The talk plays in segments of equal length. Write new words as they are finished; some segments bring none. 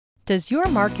Does your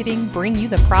marketing bring you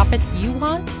the profits you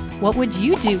want? What would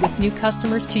you do with new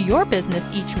customers to your business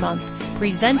each month?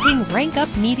 Presenting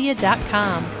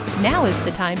RankUpMedia.com. Now is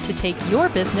the time to take your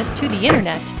business to the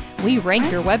internet. We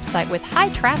rank your website with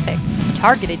high traffic,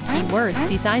 targeted keywords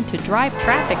designed to drive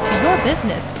traffic to your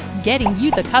business, getting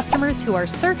you the customers who are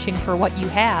searching for what you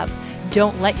have.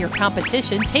 Don't let your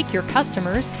competition take your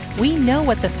customers. We know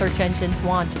what the search engines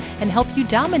want and help you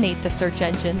dominate the search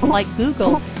engines like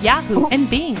Google, Yahoo, and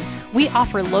Bing. We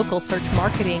offer local search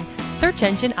marketing, search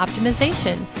engine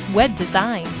optimization, web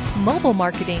design, mobile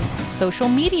marketing, social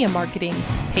media marketing,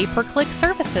 pay-per-click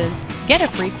services. Get a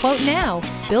free quote now.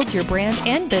 Build your brand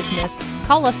and business.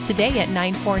 Call us today at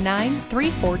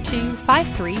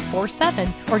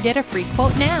 949-342-5347 or get a free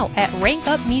quote now at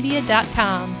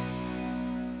RankUpMedia.com.